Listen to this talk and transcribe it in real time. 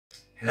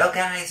Hello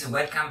guys,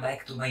 welcome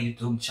back to my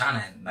YouTube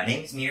channel. My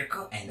name is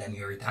Mirko and I'm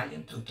your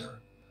Italian tutor.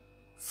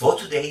 For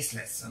today's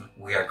lesson,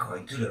 we are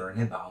going to learn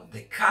about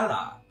the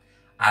color.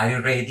 Are you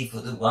ready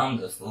for the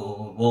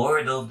wonderful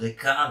world of the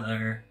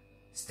color?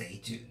 Stay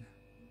tuned.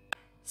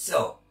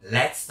 So,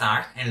 let's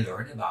start and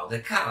learn about the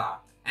color.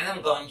 And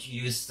I'm going to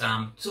use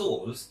some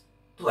tools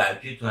to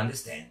help you to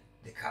understand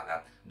the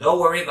color. Don't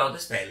worry about the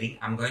spelling.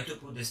 I'm going to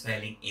put the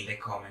spelling in the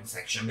comment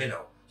section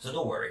below. So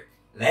don't worry.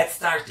 Let's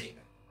start it.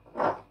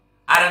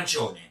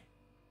 Arancione,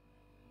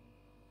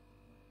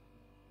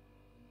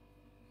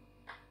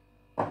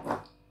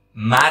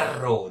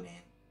 marrone,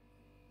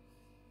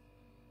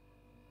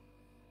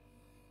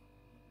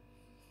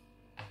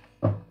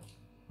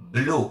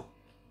 blu,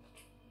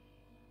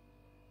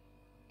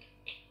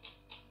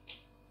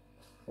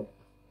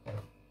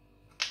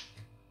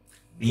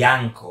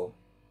 bianco,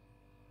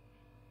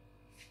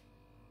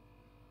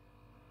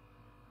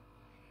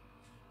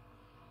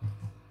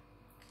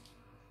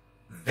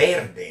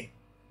 verde,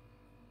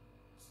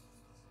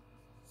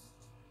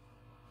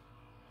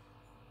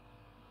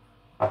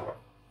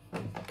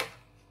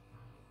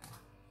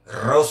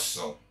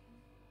 rosso.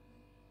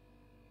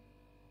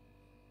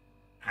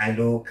 I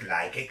look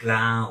like a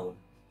clown.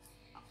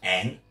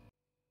 And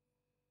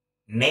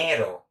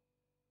nero,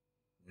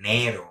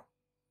 nero.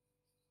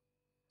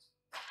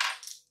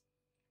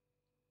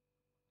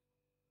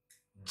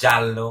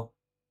 Giallo,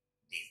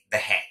 the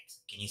hat.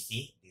 Can you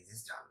see? This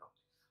is giallo.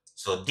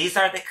 So these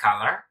are the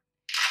color.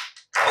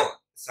 Oh,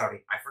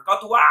 sorry, I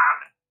forgot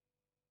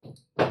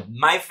one.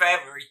 My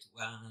favorite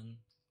one.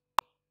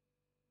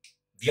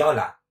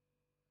 Viola.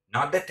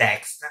 Not the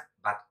text,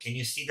 but can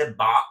you see the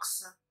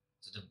box?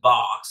 So the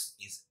box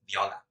is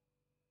viola.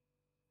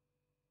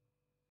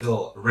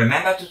 So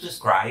remember to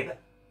subscribe,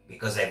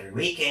 because every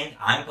weekend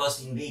I'm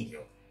posting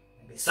video.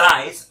 And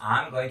besides,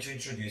 I'm going to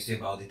introduce you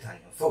about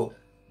Italian food.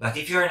 But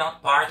if you're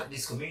not part of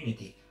this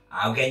community,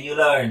 how can you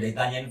learn the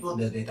Italian food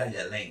and the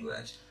Italian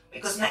language?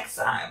 Because next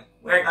time,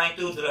 we're going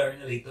to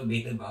learn a little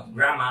bit about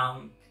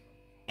grammar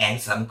and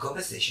some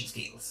conversation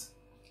skills.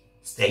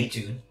 Stay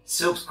tuned,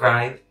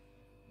 subscribe,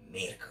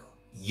 Mirko,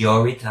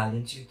 your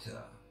Italian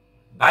tutor.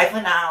 Bye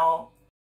for now!